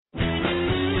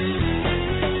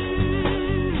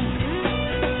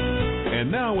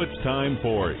Now it's time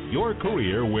for Your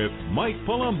Career with Mike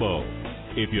Palumbo.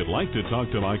 If you'd like to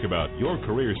talk to Mike about your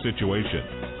career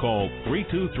situation, call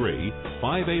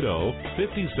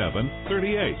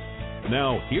 323-580-5738.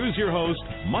 Now, here's your host,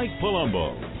 Mike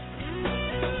Palumbo.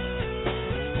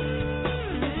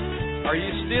 Are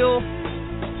you still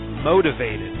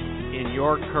motivated in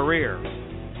your career?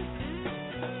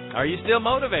 Are you still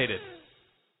motivated?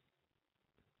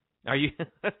 Are you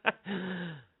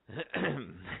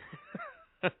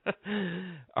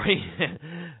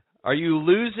are you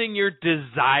losing your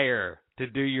desire to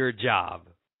do your job?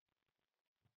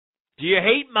 Do you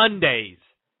hate Mondays,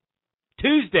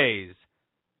 Tuesdays,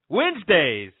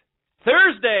 Wednesdays,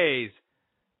 Thursdays,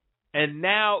 and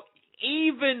now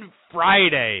even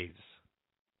Fridays?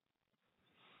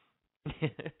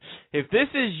 If this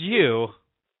is you,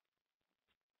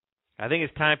 I think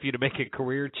it's time for you to make a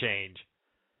career change,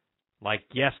 like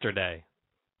yesterday.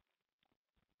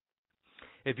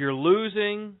 If you're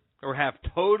losing or have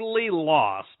totally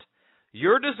lost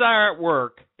your desire at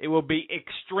work, it will be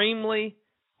extremely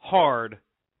hard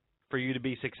for you to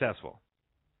be successful.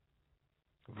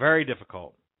 Very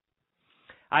difficult.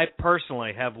 I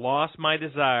personally have lost my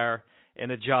desire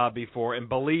in a job before, and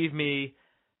believe me,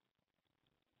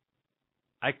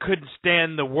 I couldn't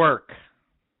stand the work,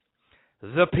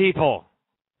 the people,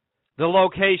 the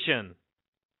location,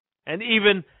 and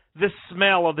even the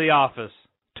smell of the office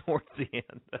towards the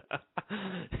end.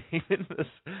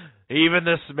 even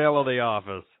the smell of the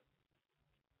office.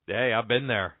 Hey, I've been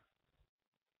there.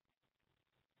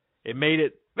 It made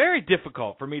it very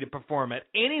difficult for me to perform at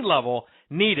any level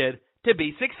needed to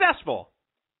be successful.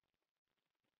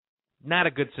 Not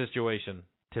a good situation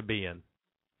to be in.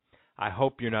 I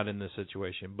hope you're not in this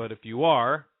situation. But if you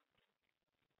are,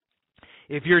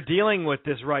 if you're dealing with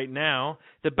this right now,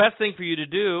 the best thing for you to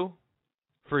do,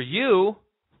 for you,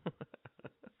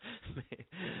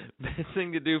 best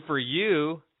thing to do for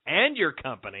you and your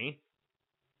company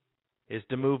is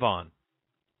to move on.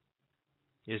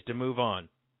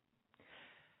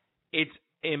 It's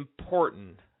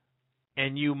important,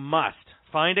 and you must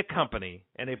find a company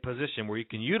and a position where you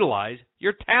can utilize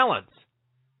your talents.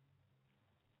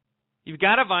 You've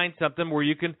got to find something where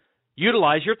you can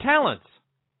utilize your talents.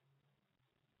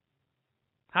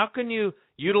 How can you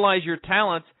utilize your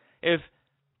talents if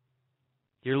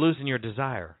you're losing your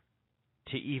desire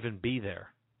to even be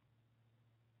there?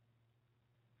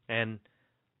 And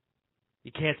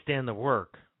you can't stand the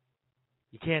work.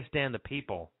 You can't stand the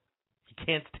people. You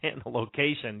can't stand the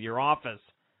location, your office,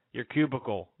 your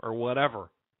cubicle, or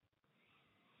whatever.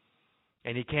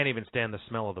 And you can't even stand the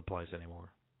smell of the place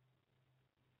anymore.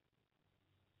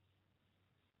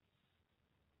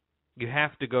 You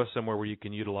have to go somewhere where you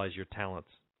can utilize your talents.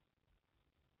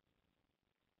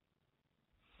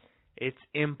 It's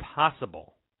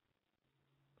impossible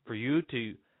for you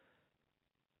to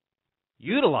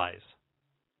utilize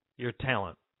your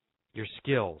talent, your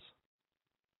skills,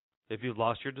 if you've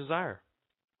lost your desire.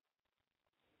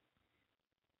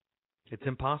 It's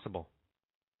impossible.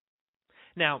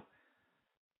 Now,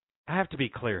 I have to be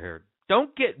clear here.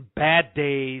 Don't get bad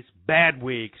days, bad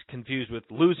weeks confused with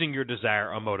losing your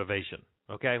desire or motivation.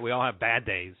 Okay? We all have bad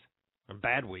days and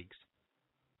bad weeks.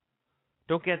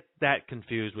 Don't get that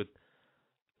confused with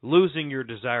losing your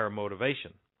desire or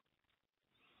motivation.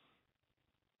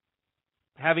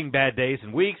 Having bad days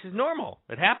and weeks is normal.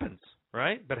 It happens,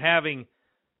 right? But having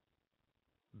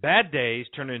bad days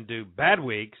turn into bad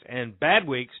weeks, and bad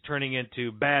weeks turning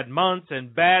into bad months,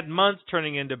 and bad months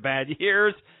turning into bad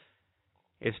years,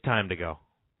 it's time to go.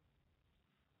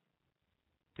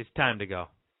 It's time to go.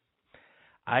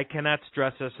 I cannot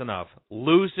stress this enough.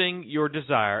 Losing your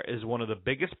desire is one of the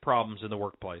biggest problems in the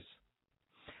workplace.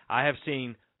 I have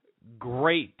seen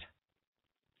great,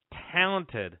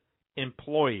 talented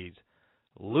employees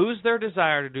lose their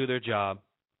desire to do their job,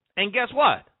 and guess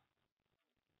what?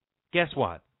 Guess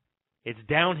what? It's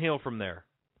downhill from there.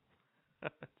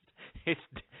 It's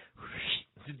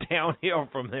downhill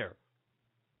from there.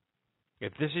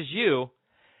 If this is you,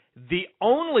 the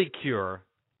only cure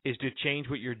is to change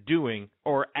what you're doing,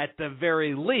 or at the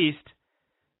very least,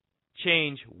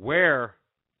 change where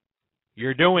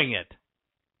you're doing it,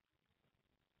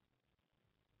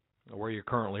 or where you're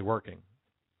currently working.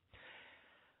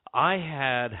 I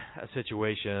had a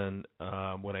situation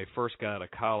when I first got out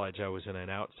of college. I was in an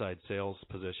outside sales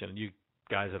position, and you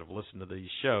guys that have listened to these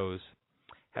shows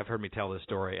have heard me tell this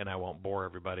story, and I won't bore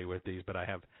everybody with these, but I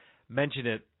have mentioned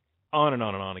it on and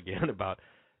on and on again about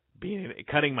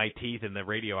cutting my teeth in the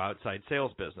radio outside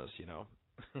sales business,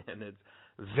 and it's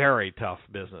very tough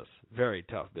business, very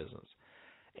tough business.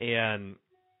 And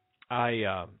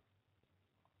I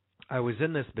I was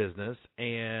in this business,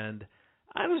 and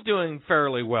I was doing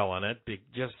fairly well in it.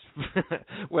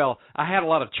 Well, I had a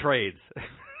lot of trades.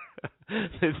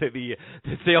 the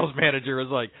sales manager was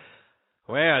like,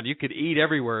 "Man, you could eat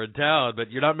everywhere in town,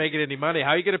 but you're not making any money. How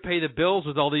are you going to pay the bills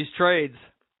with all these trades?"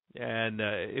 And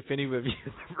if any of you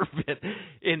have ever been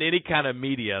in any kind of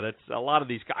media, that's a lot of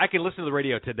these. I can listen to the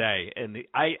radio today, and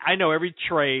I know every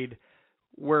trade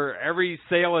where every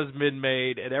sale has been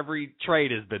made and every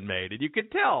trade has been made, and you can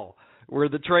tell where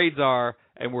the trades are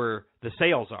and where the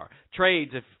sales are.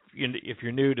 Trades, if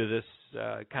you're new to this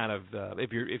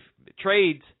if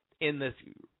trades in this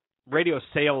radio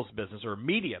sales business or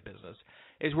media business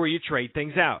is where you trade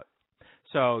things out.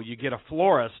 So you get a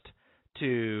florist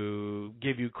to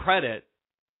give you credit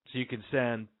so you can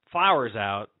send flowers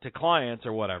out to clients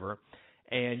or whatever,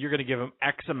 and you're going to give them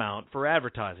X amount for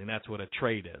advertising. That's what a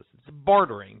trade is. It's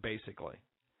bartering, basically.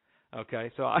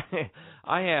 Okay, so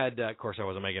I had, of course, I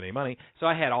wasn't making any money, so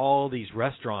I had all these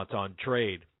restaurants on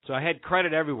trade. So I had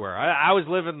credit everywhere. I was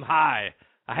living high.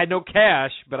 I had no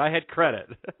cash, but I had credit.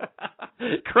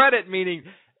 Credit meaning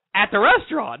at the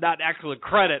restaurant, not actual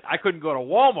credit. I couldn't go to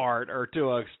Walmart or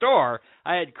to a store.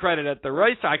 I had credit at the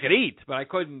restaurant. I could eat, but I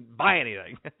couldn't buy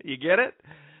anything. You get it?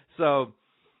 So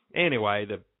anyway,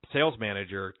 the sales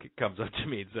manager comes up to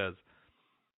me and says,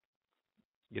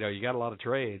 you got a lot of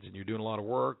trades and you're doing a lot of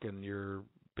work but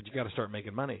you got to start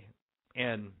making money.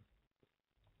 And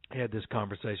he had this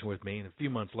conversation with me, and a few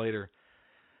months later,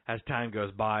 as time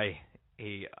goes by,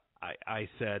 I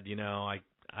said,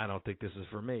 I don't think this is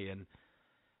for me. And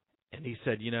he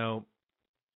said, you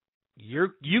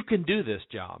can do this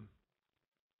job.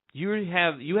 You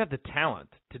have the talent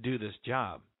to do this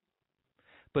job.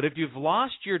 But if you've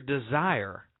lost your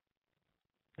desire,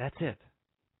 that's it.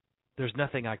 There's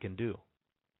nothing I can do.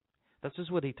 That's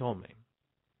just what he told me.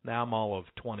 Now I'm all of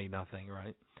 20-0,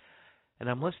 right? And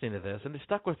I'm listening to this, and it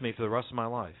stuck with me for the rest of my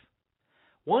life.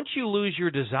 Once you lose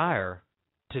your desire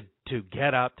to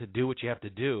get up, to do what you have to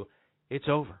do, it's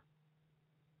over.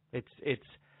 It's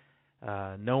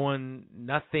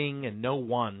nothing and no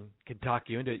one can talk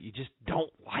you into it. You just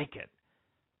don't like it.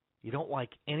 You don't like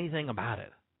anything about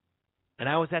it. And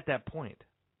I was at that point.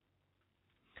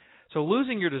 So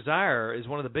losing your desire is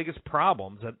one of the biggest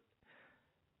problems that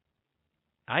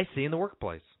I see in the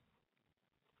workplace.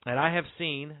 And I have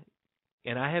seen,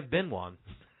 and I have been one,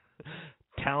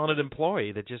 talented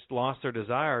employee that just lost their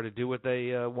desire to do what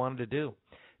they wanted to do.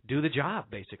 Do the job,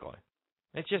 basically.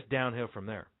 It's just downhill from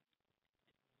there.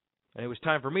 And it was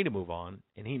time for me to move on,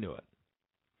 and he knew it.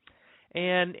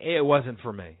 And it wasn't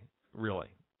for me, really.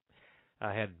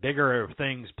 I had bigger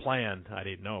things planned I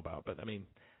didn't know about, but,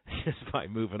 just by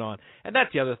moving on. And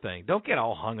that's the other thing. Don't get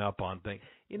all hung up on things.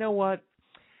 You know what?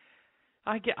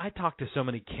 I talk to so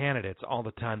many candidates all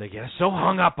the time. They get so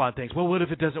hung up on things. Well, what if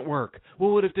it doesn't work?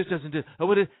 Well, what if this doesn't do?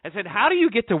 I said, how do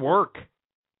you get to work?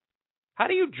 How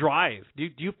do you drive? Do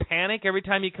you panic every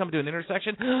time you come to an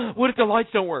intersection? What if the lights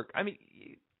don't work?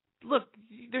 Look,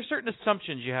 there's certain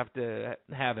assumptions you have to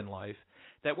have in life.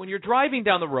 That when you're driving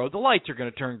down the road, the lights are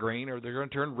going to turn green or they're going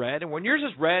to turn red. And when yours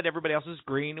is red, everybody else is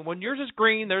green. And when yours is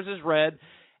green, theirs is red.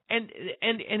 And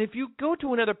if you go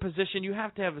to another position, you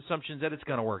have to have assumptions that it's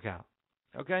going to work out.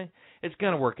 Okay? It's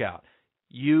going to work out.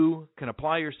 You can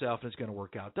apply yourself and it's going to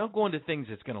work out. Don't go into things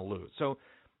that's going to lose. So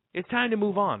it's time to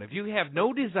move on. If you have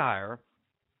no desire,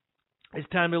 it's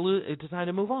time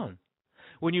to move on.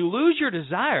 When you lose your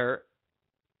desire,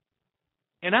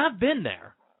 and I've been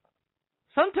there.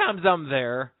 Sometimes I'm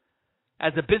there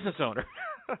as a business owner.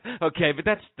 Okay, but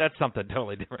that's something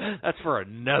totally different. That's for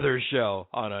another show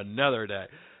on another day.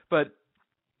 But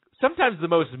sometimes the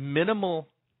most minimal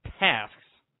tasks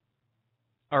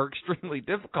are extremely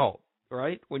difficult,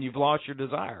 right? When you've lost your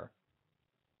desire.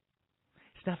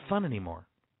 It's not fun anymore.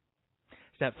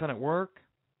 It's not fun at work.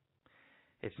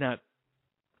 It's not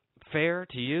fair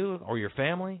to you or your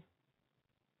family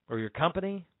or your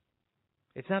company.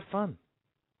 It's not fun.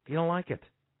 You don't like it.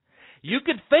 You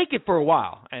could fake it for a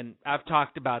while, and I've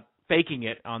talked about faking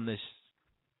it on this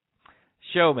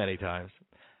show many times.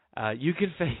 You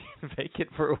can fake it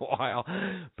for a while,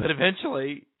 but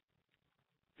eventually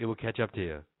it will catch up to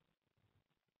you.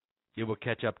 It will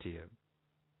catch up to you.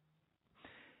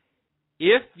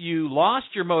 If you lost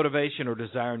your motivation or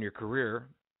desire in your career,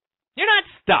 you're not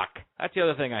stuck. That's the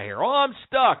other thing I hear. Oh, I'm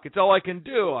stuck. It's all I can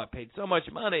do. I paid so much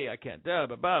money. I can't do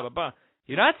blah, blah, blah, blah.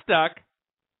 You're not stuck.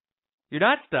 You're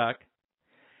not stuck.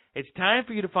 It's time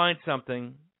for you to find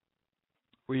something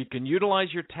where you can utilize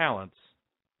your talents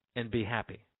and be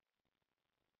happy.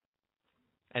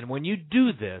 And when you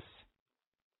do this,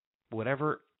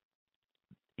 whatever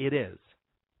it is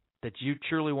that you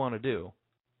truly want to do,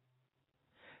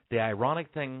 The ironic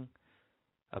thing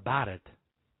about it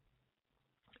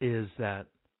is that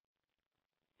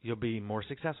you'll be more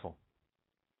successful.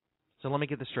 So let me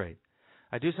get this straight.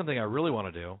 I do something I really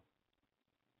want to do,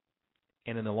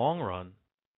 and in the long run,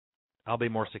 I'll be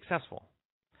more successful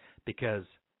because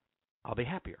I'll be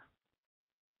happier.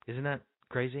 Isn't that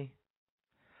crazy?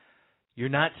 You're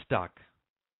not stuck.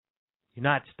 You're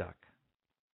not stuck.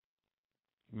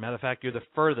 Matter of fact, you're the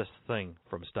furthest thing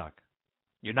from stuck.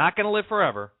 You're not going to live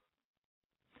forever.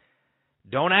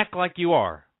 Don't act like you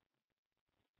are.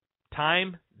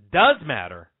 Time does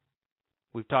matter.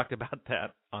 We've talked about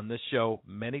that on this show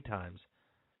many times.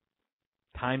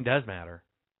 Time does matter.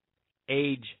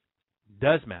 Age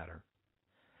does matter.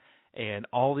 And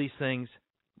all these things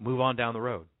move on down the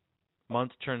road.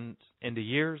 Months turns into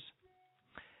years,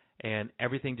 and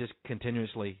everything just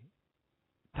continuously.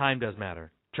 Time does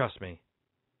matter. Trust me.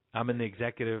 I'm in the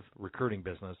executive recruiting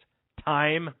business.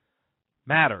 Time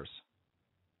matters.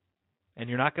 And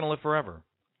you're not going to live forever.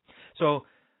 So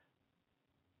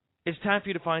it's time for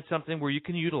you to find something where you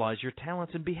can utilize your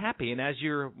talents and be happy. And as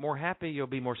you're more happy, you'll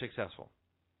be more successful.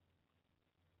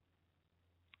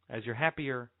 As you're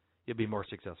happier, you'll be more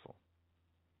successful.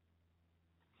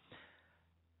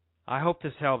 I hope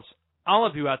this helps all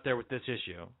of you out there with this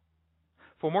issue.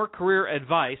 For more career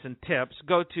advice and tips,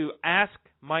 go to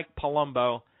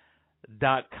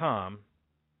AskMikePalumbo.com.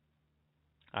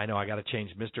 I know I got to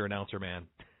change Mr. Announcer Man.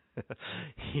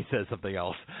 He says something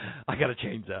else. I got to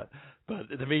change that.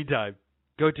 But in the meantime,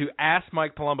 go to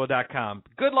AskMikePalumbo.com.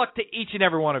 Good luck to each and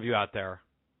every one of you out there.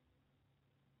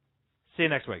 See you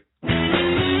next week.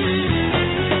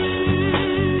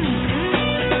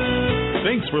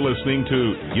 Thanks for listening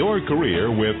to Your Career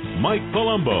with Mike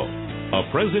Palumbo, a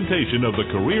presentation of the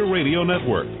Career Radio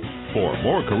Network. For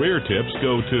more career tips,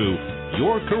 go to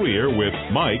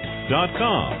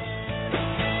yourcareerwithmike.com.